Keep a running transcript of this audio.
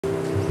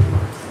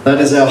That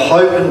is our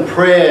hope and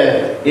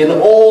prayer in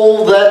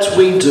all that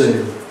we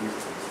do.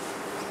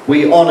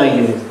 We honour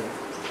you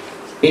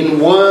in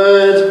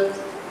word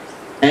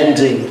and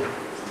deed.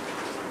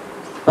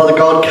 Father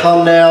God,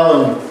 come now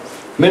and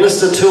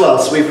minister to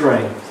us, we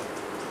pray,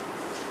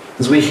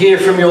 as we hear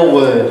from your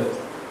word.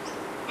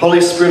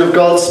 Holy Spirit of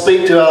God,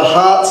 speak to our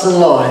hearts and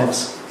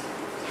lives.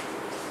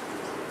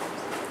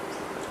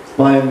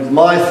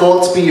 My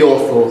thoughts be your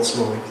thoughts,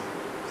 Lord.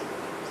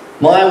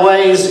 My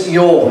ways,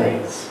 your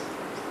ways.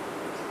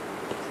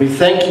 We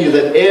thank you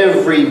that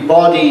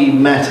everybody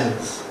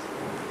matters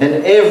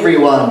and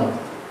everyone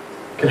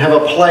can have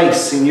a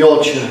place in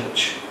your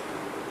church.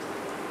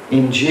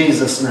 In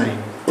Jesus'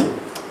 name,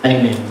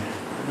 amen.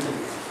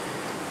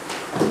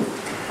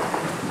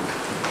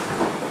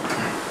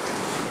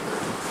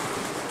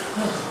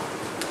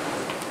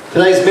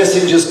 Today's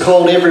message is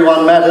called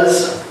Everyone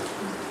Matters.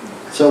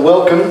 So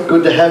welcome,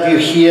 good to have you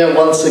here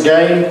once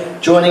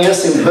again, joining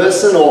us in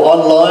person or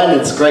online.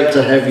 It's great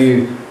to have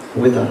you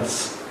with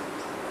us.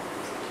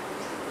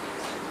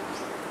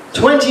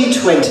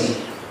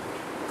 2020.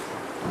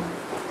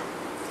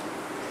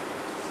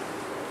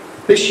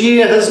 This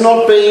year has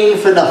not been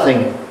for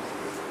nothing.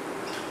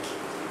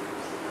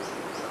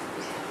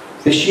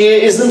 This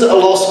year isn't a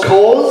lost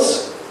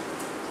cause.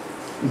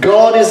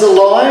 God is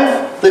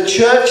alive, the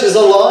church is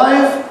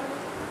alive,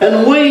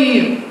 and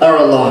we are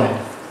alive.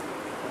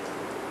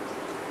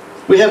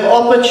 We have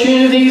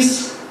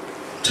opportunities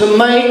to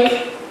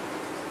make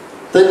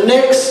the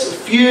next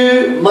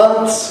few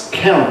months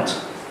count.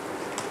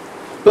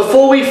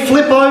 Before we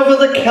flip over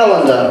the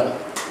calendar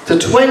to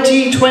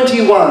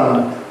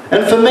 2021,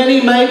 and for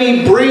many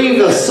maybe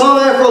breathe a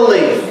sigh of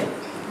relief,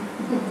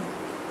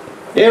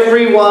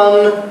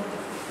 everyone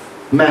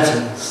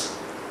matters.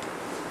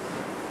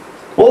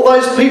 All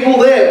those people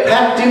there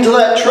packed into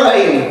that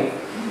train,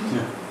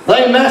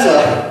 they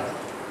matter.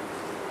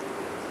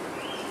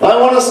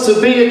 I want us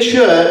to be a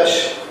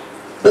church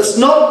that's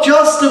not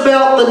just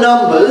about the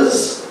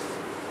numbers,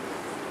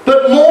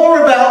 but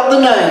more about the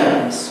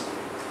names.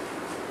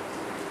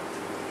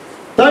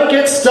 Don't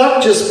get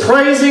stuck just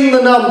praising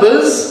the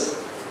numbers,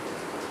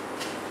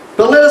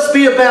 but let us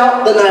be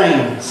about the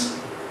names.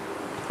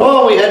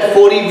 Oh, we had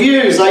 40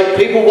 views, 8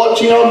 people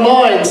watching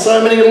online,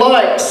 so many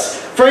likes.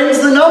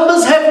 Friends, the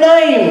numbers have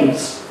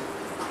names.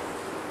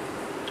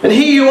 And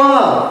here you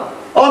are,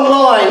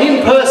 online,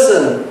 in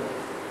person,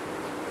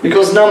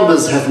 because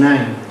numbers have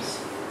names.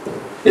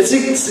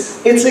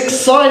 It's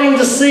exciting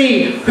to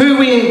see who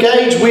we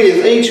engage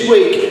with each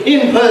week,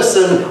 in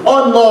person,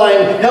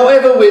 online,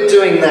 however we're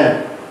doing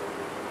that.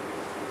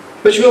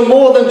 But you are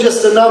more than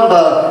just a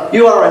number,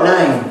 you are a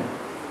name.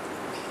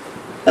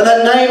 And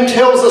that name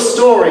tells a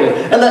story,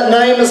 and that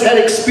name has had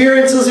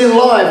experiences in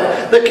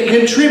life that can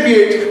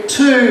contribute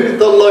to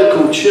the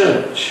local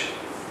church.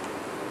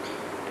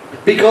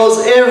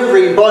 Because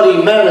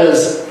everybody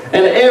matters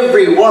and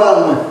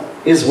everyone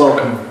is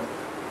welcome.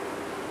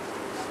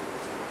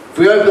 If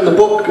we open the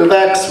book of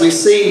Acts, we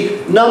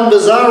see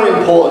numbers are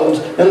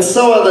important, and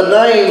so are the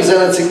names,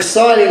 and it's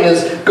exciting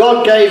as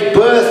God gave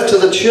birth to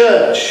the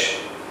church.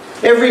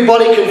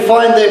 Everybody can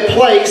find their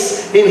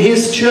place in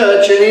His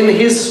church and in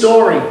His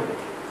story.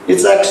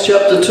 It's Acts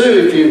chapter 2,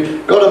 if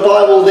you've got a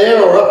Bible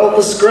there or up on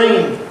the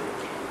screen.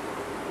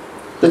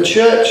 The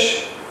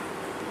church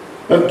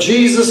of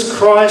Jesus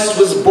Christ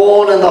was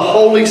born, and the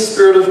Holy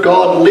Spirit of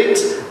God lit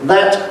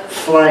that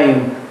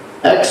flame.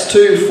 Acts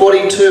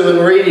 2:42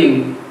 and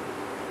reading.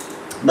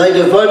 They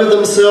devoted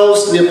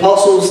themselves to the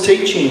apostles'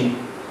 teaching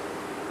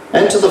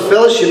and to the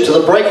fellowship, to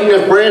the breaking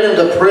of bread and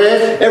to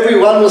prayer.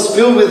 Everyone was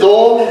filled with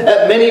awe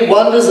at many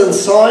wonders and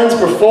signs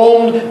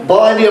performed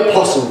by the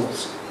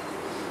apostles.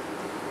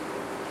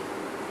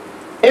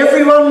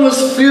 Everyone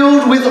was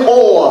filled with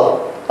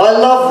awe. I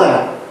love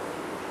that.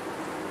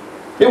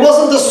 It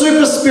wasn't the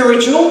super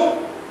spiritual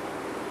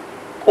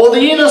or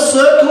the inner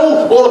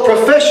circle or the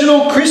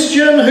professional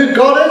Christian who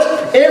got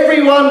it.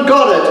 Everyone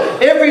got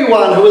it.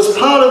 Everyone who was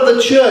part of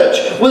the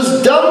church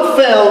was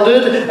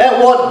dumbfounded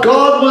at what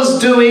God was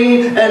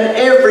doing, and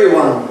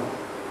everyone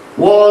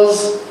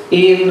was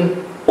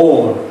in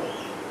awe.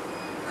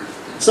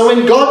 So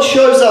when God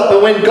shows up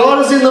and when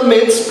God is in the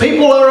midst,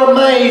 people are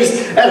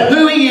amazed at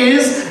who He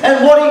is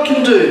and what He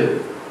can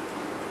do.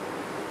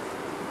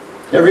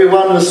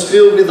 Everyone was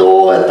filled with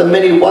awe at the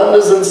many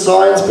wonders and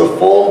signs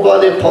performed by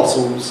the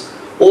apostles.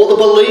 All the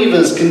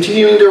believers,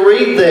 continuing to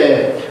read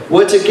there,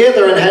 were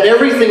together and had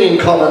everything in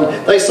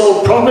common. They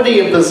sold property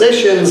and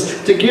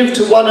possessions to give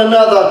to one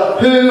another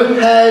who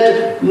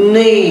had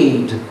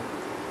need.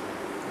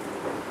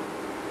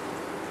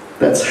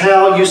 That's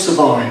how you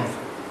survive.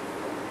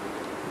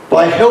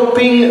 By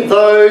helping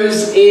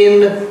those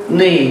in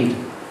need.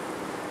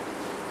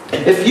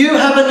 If you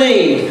have a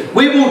need,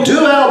 we will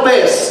do our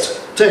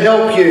best to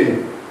help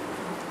you.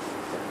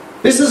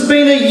 This has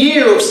been a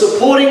year of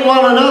supporting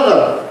one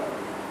another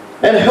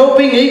and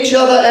helping each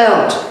other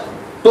out.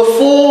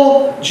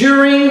 Before,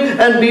 during,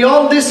 and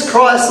beyond this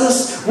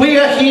crisis, we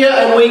are here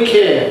and we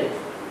care.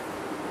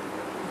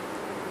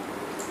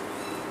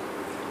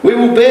 We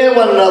will bear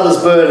one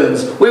another's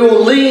burdens. We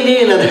will lean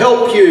in and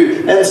help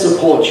you and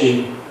support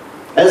you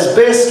as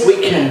best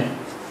we can.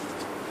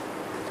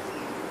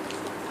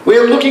 We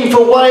are looking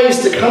for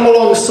ways to come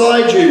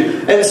alongside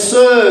you and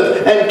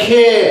serve and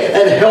care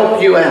and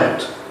help you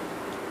out.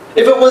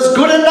 If it was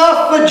good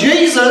enough for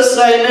Jesus,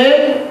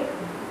 amen,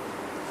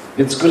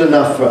 it's good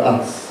enough for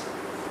us.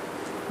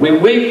 We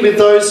weep with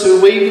those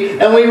who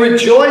weep, and we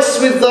rejoice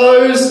with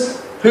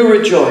those who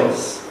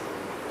rejoice.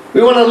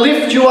 We want to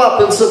lift you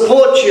up and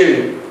support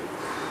you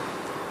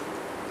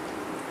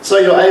so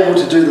you're able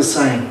to do the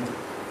same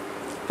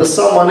for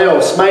someone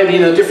else, maybe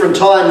in a different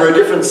time or a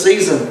different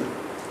season.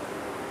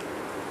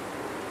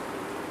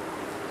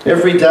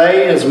 Every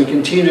day, as we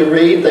continue to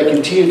read, they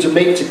continue to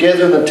meet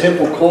together in the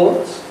temple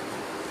courts.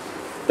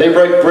 They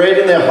broke bread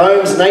in their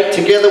homes and ate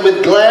together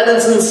with glad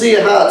and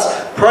sincere hearts,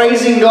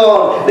 praising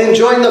God and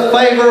enjoying the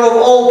favour of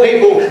all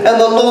people.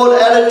 And the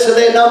Lord added to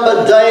their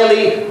number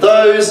daily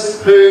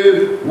those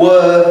who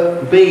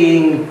were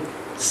being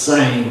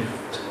saved.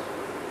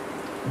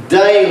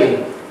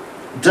 Daily,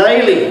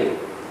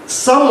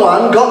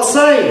 someone got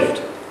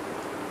saved.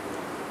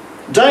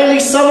 Daily,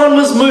 someone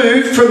was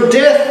moved from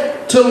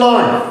death to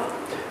life.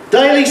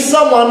 Daily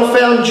someone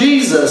found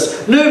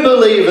Jesus, new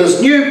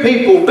believers, new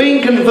people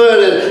being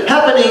converted,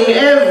 happening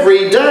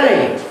every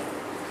day.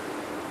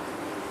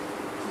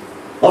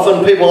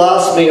 Often people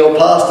ask me, or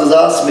pastors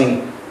ask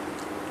me,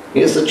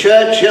 is the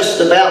church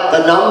just about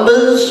the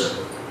numbers?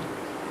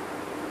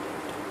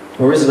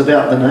 Or is it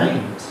about the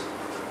names?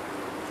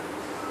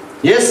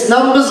 Yes,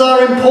 numbers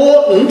are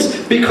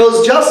important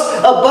because just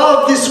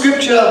above this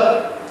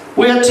scripture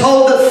we are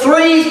told that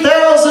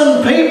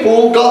 3,000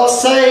 people got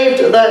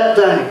saved that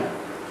day.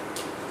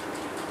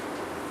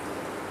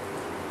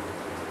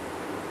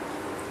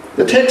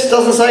 The text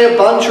doesn't say a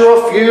bunch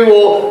or a few,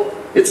 or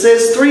it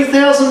says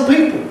 3,000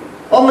 people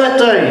on that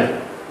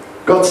day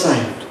got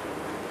saved.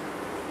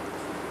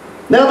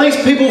 Now these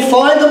people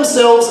find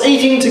themselves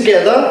eating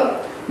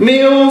together,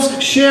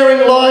 meals,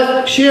 sharing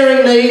life,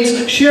 sharing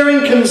needs,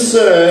 sharing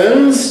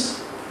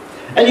concerns,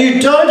 and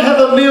you don't have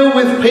a meal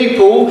with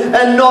people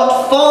and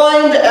not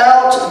find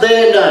out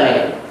their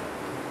name.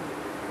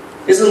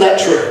 Isn't that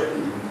true?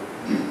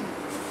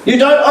 You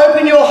don't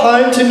open your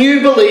home to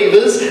new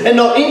believers and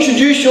not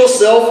introduce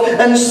yourself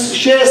and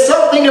share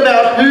something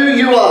about who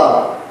you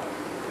are.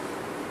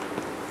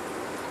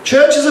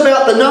 Church is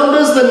about the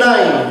numbers, the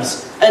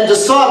names, and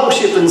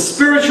discipleship and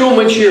spiritual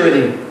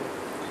maturity.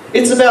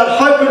 It's about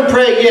hope and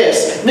prayer,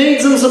 yes.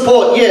 Needs and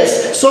support,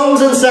 yes.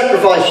 Songs and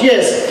sacrifice,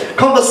 yes.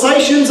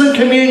 Conversations and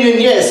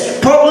communion, yes.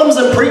 Problems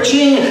and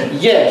preaching,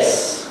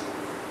 yes.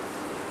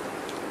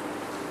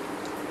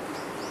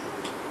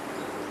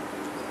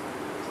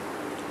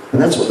 And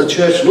that's what the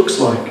church looks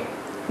like.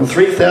 And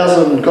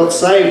 3,000 got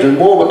saved and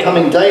more were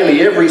coming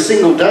daily, every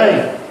single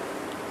day.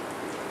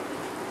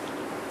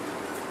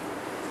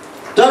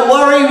 Don't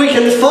worry, we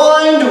can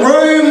find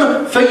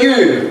room for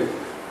you.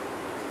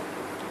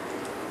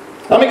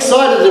 I'm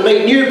excited to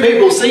meet new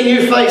people, see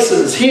new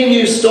faces, hear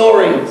new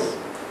stories.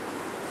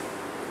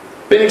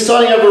 Been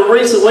exciting over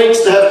recent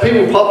weeks to have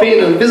people pop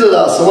in and visit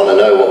us and want to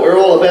know what we're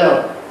all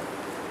about.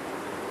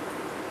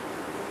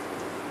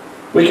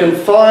 We can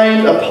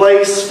find a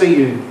place for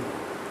you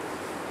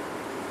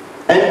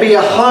and be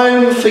a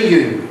home for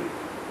you.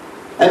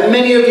 And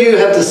many of you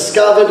have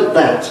discovered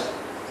that.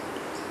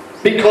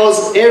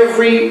 Because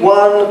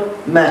everyone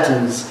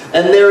matters.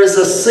 And there is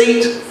a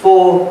seat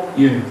for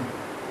you.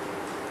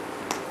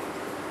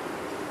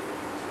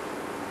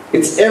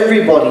 It's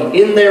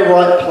everybody in their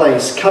right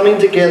place, coming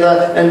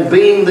together and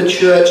being the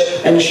church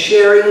and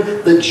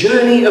sharing the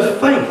journey of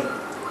faith.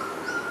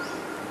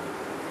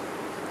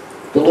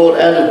 The Lord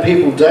added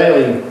people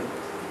daily.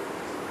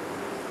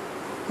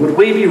 Would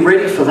we be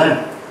ready for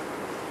that?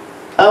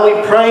 Are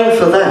we praying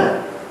for that?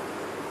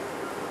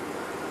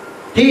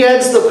 He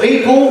adds the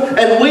people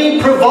and we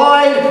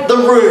provide the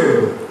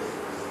room.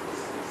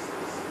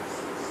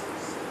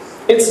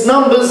 It's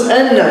numbers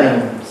and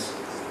names.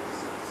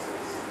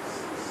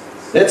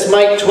 Let's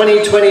make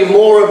 2020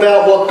 more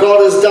about what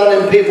God has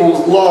done in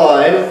people's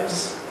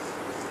lives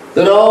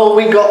than, oh,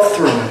 we got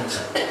through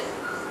it.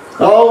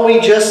 Oh,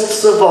 we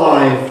just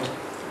survived.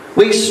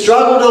 We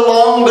struggled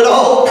along, but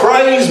oh,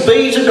 praise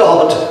be to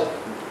God.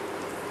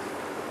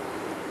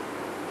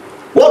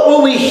 What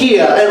will we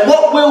hear and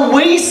what will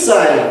we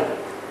say?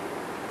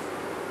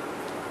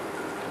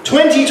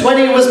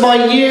 2020 was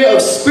my year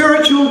of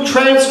spiritual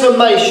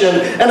transformation,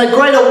 and a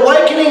great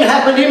awakening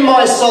happened in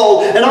my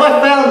soul, and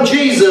I found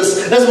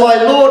Jesus as my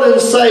Lord and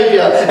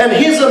Saviour and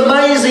His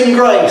amazing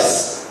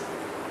grace.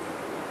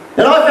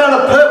 And I found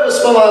a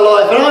purpose for my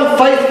life, and I'm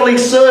faithfully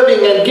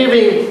serving and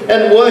giving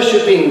and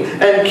worshipping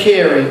and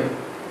caring.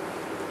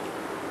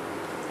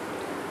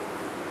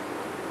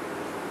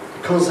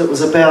 Because it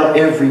was about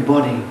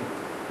everybody.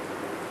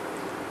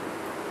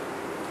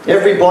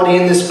 Everybody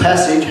in this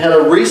passage had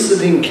a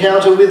recent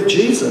encounter with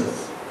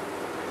Jesus.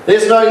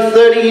 There's no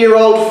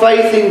 30-year-old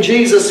faith in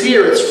Jesus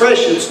here. It's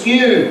fresh, it's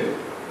new.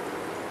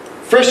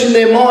 Fresh in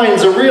their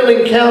minds, a real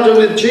encounter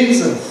with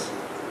Jesus.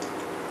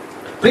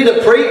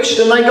 Peter preached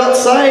and they got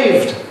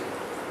saved.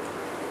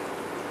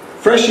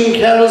 Fresh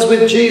encounters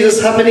with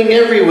Jesus happening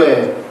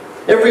everywhere.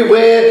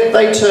 Everywhere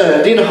they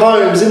turned, in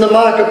homes, in the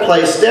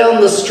marketplace,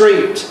 down the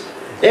street.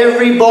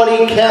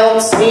 Everybody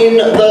counts in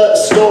the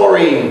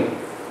story.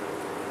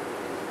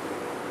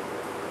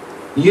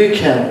 You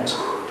count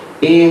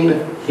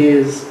in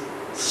his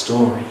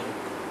story.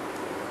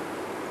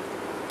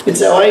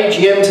 It's our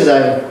AGM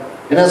today,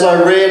 and as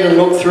I read and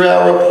looked through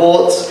our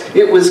reports,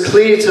 it was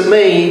clear to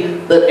me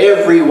that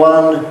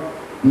everyone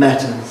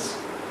matters.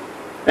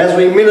 As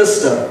we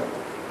minister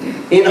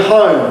in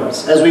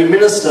homes, as we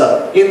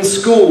minister in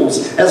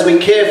schools, as we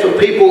care for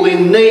people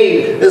in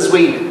need, as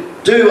we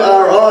do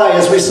RI,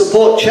 as we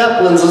support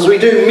chaplains, as we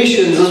do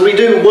missions, as we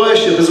do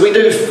worship, as we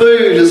do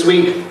food, as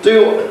we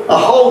do a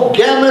whole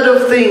gamut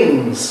of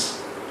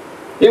things.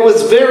 It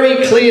was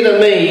very clear to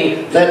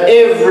me that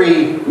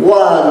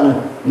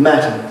everyone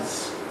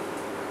matters.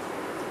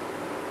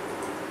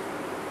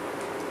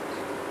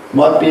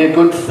 Might be a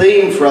good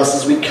theme for us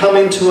as we come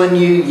into a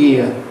new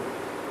year.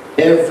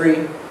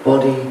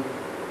 Everybody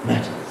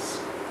matters.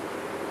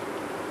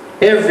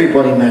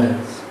 Everybody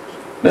matters.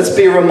 Let's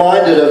be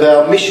reminded of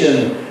our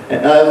mission,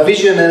 our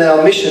vision and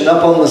our mission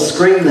up on the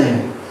screen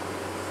there.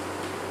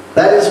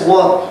 That is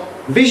what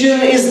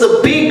vision is, the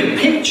big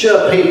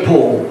picture,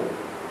 people.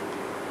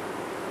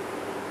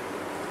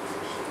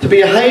 To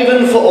be a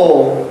haven for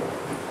all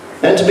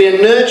and to be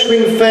a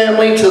nurturing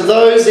family to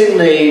those in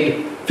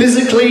need,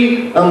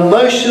 physically,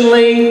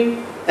 emotionally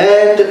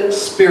and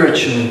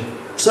spiritually.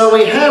 So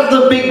we have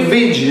the big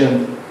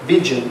vision.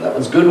 That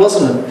was good,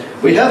 wasn't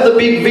it? We have the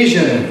big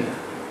vision.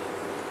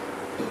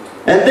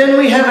 And then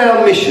we have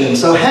our mission.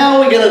 So how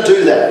are we going to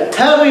do that?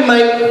 How do we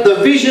make the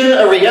vision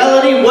a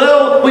reality?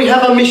 Well, we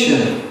have a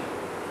mission.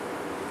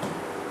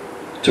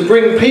 To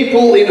bring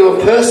people into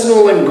a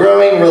personal and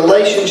growing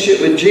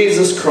relationship with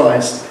Jesus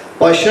Christ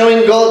by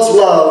showing God's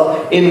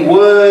love in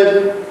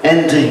word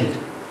and deed.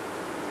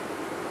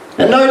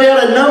 And no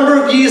doubt a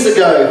number of years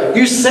ago,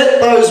 you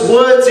set those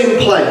words in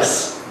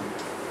place.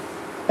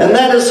 And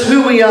that is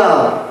who we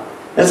are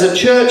as a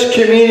church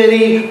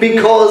community,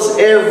 because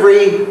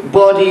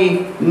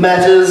everybody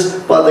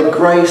matters by the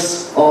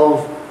grace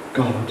of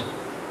God.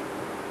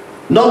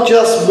 Not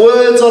just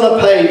words on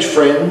a page,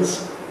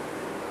 friends,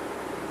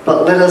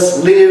 but let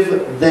us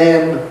live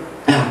them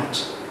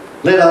out.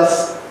 Let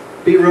us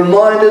be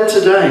reminded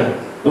today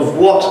of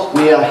what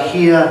we are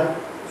here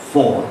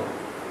for.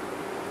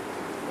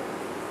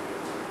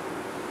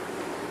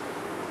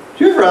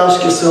 Do you ever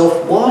ask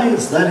yourself, why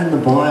is that in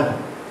the Bible?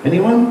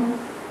 Anyone?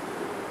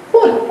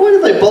 Why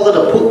did they bother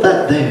to put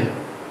that there?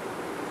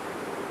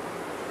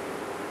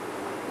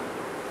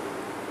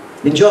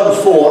 In John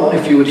 4,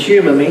 if you would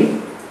humour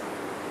me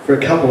for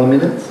a couple of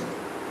minutes.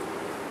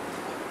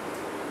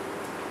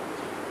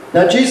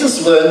 Now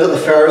Jesus learned that the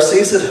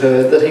Pharisees had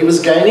heard that he was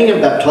gaining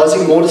and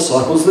baptising more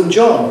disciples than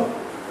John,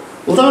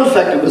 although in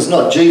fact it was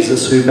not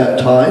Jesus who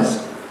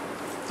baptised,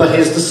 but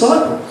his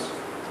disciples.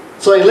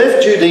 So he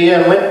left Judea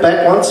and went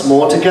back once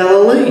more to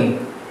Galilee.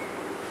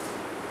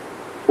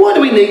 Why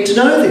do we need to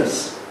know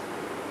this?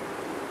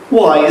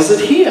 Why is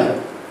it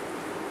here?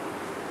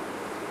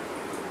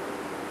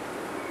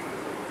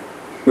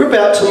 We're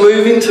about to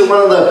move into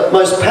one of the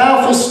most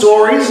powerful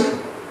stories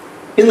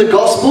in the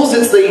Gospels.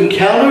 It's the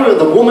encounter of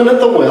the woman at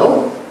the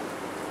well.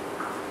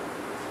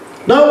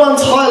 No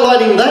one's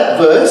highlighting that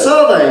verse,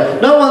 are they?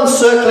 No one's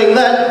circling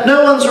that.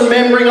 No one's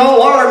remembering,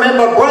 oh, I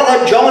remember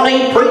Brother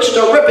Johnny preached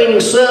a ripping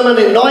sermon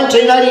in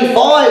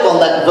 1985 on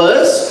that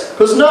verse.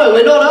 Because no,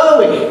 we're not, are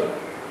we?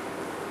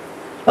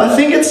 I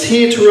think it's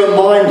here to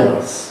remind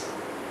us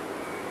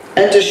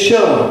and to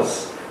show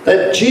us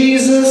that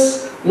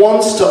Jesus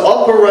wants to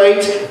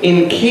operate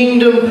in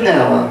kingdom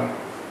power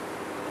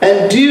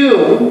and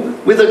deal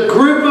with a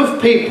group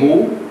of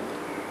people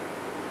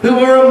who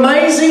were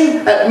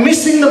amazing at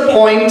missing the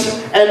point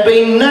and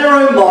being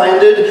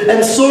narrow-minded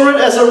and saw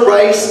it as a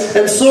race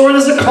and saw it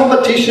as a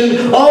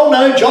competition. Oh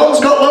no,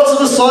 John's got lots of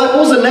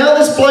disciples and now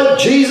this bloke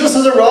Jesus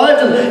has arrived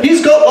and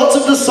he's got lots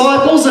of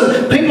disciples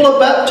and people are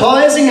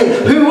baptising, and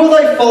who will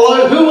they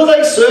follow? Who will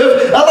they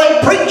serve? Are they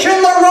preaching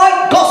the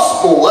right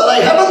gospel? Are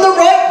they having the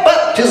right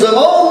baptism?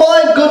 Oh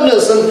my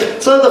goodness.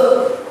 And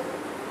so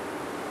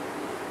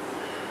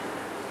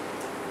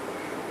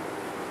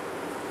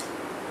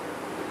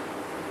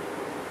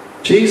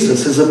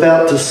Jesus is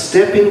about to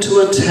step into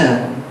a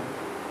town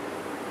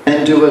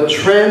and do a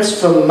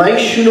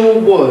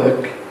transformational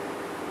work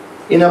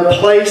in a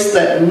place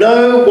that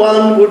no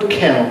one would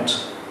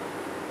count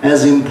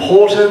as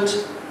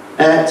important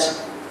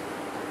at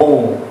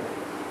all.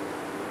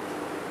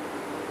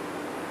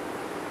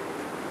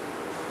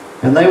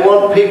 And they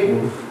want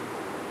people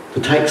to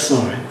take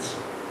sides.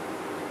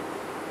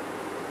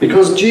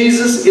 Because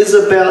Jesus is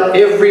about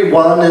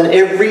everyone and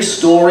every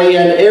story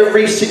and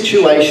every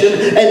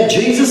situation, and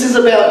Jesus is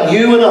about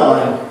you and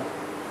I.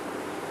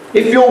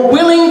 If you're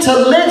willing to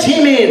let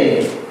him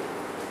in,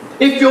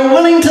 if you're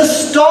willing to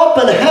stop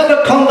and have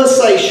a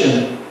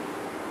conversation,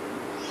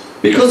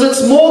 because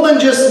it's more than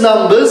just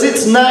numbers,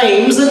 it's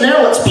names, and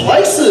now it's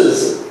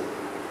places.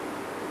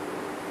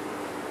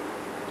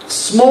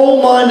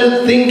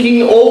 Small-minded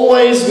thinking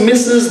always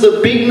misses the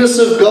bigness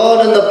of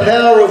God and the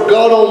power of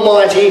God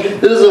Almighty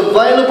that is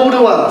available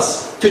to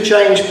us to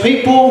change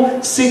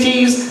people,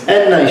 cities,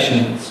 and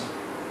nations.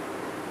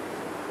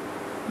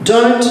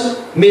 Don't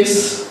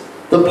miss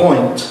the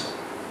point.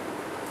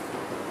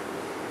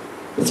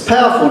 It's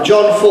powerful.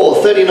 John 4,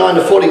 39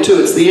 to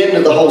 42. It's the end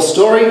of the whole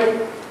story.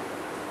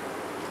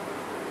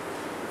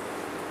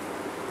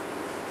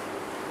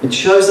 It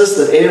shows us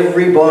that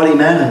everybody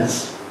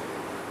matters.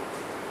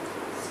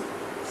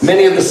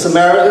 Many of the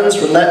Samaritans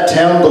from that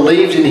town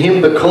believed in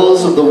him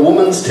because of the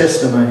woman's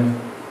testimony.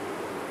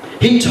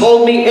 He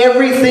told me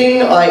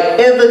everything I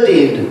ever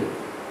did.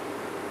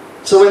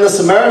 So when the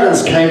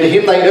Samaritans came to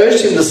him, they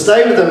urged him to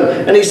stay with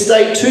them, and he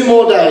stayed 2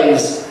 more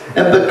days.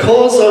 And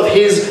because of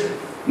his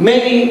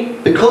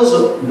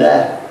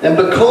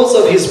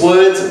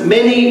words,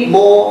 many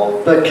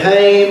more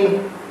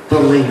became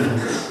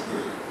believers.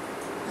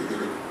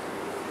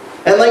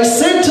 And they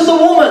said to the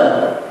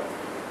woman,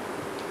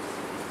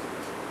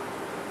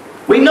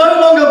 "We no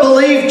longer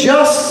believe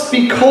just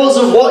because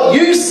of what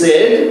you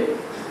said.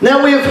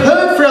 Now we have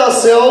heard for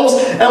ourselves,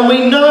 and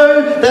we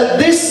know that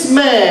this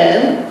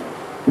man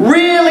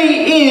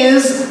really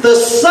is the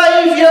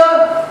Saviour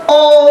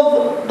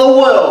of the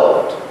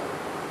world."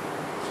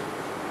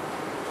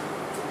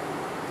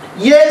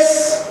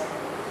 Yes,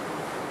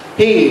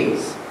 he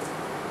is.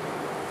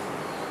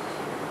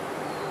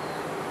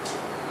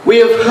 We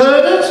have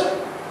heard it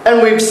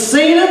and we've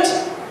seen it.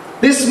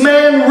 This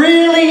man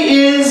really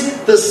is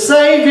the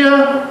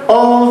Saviour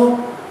of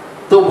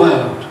the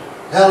world.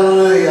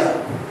 Hallelujah.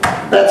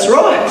 That's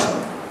right.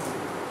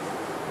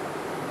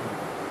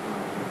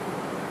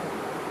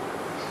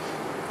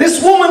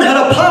 This woman had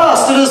a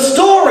past and a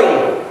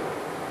story.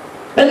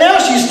 And now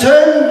she's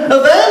turned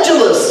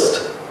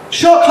evangelist,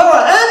 shock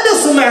horror, and a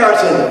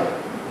Samaritan.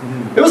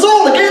 It was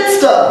all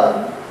against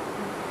her.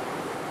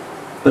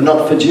 But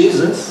not for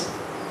Jesus.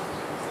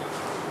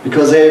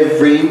 Because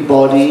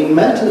everybody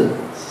matters.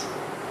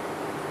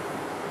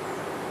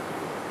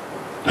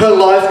 Her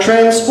life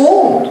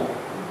transformed.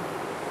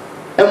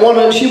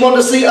 And she wanted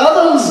to see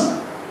others,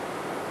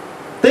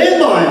 their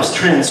lives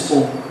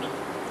transformed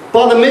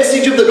by the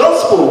message of the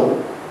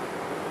gospel.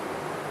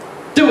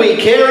 Do we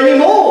care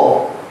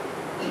anymore?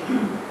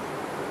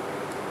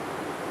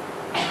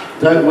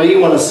 Don't we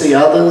want to see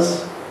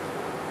others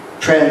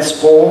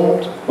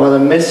transformed by the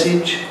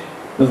message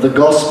of the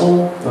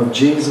gospel of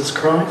Jesus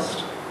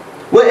Christ?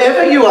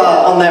 Wherever you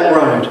are on that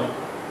road,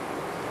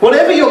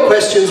 whatever your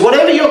questions,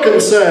 whatever your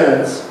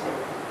concerns,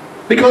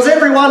 because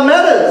everyone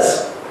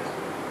matters.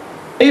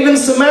 Even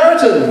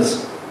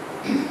Samaritans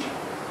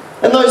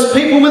and those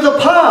people with a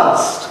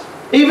past,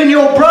 even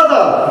your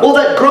brother or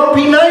that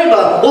grumpy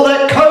neighbour or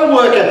that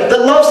co-worker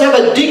that loves to have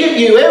a dig at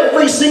you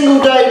every single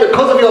day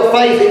because of your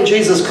faith in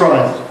Jesus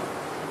Christ.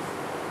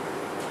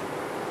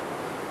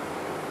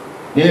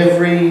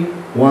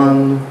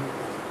 Everyone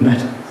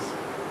matters.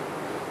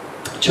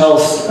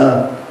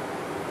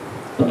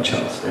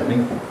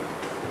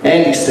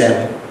 Andy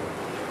Stanley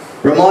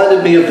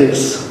reminded me of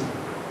this.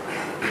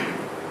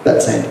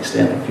 That's Andy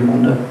Stanley, if you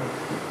wonder.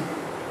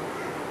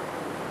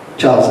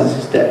 Charles is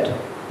his dad,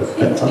 but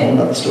that's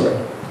another story.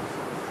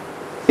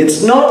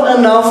 It's not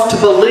enough to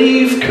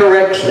believe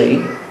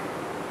correctly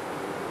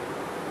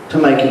to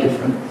make a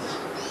difference.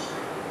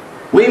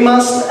 We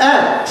must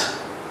act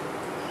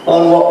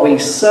on what we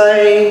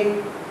say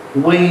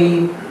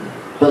we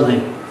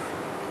believe.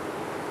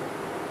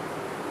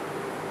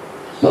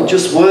 Not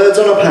just words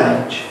on a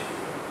page,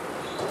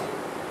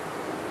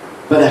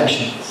 but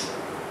actions.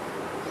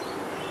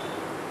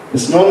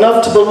 It's not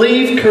enough to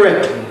believe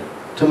correctly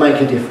to make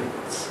a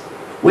difference.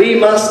 We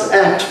must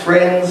act,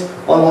 friends,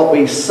 on what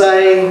we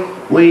say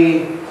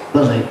we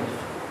believe.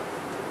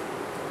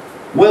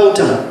 Well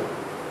done.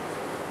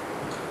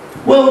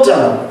 Well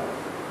done.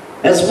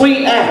 As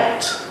we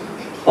act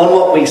on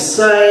what we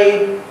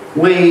say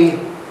we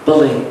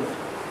believe.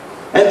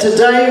 And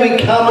today we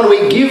come and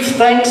we give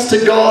thanks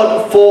to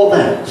God for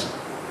that.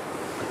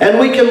 And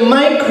we can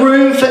make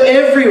room for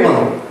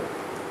everyone.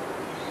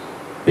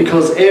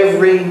 Because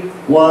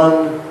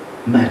everyone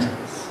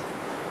matters.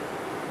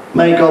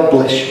 May God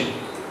bless you.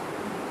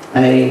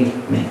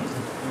 Amen.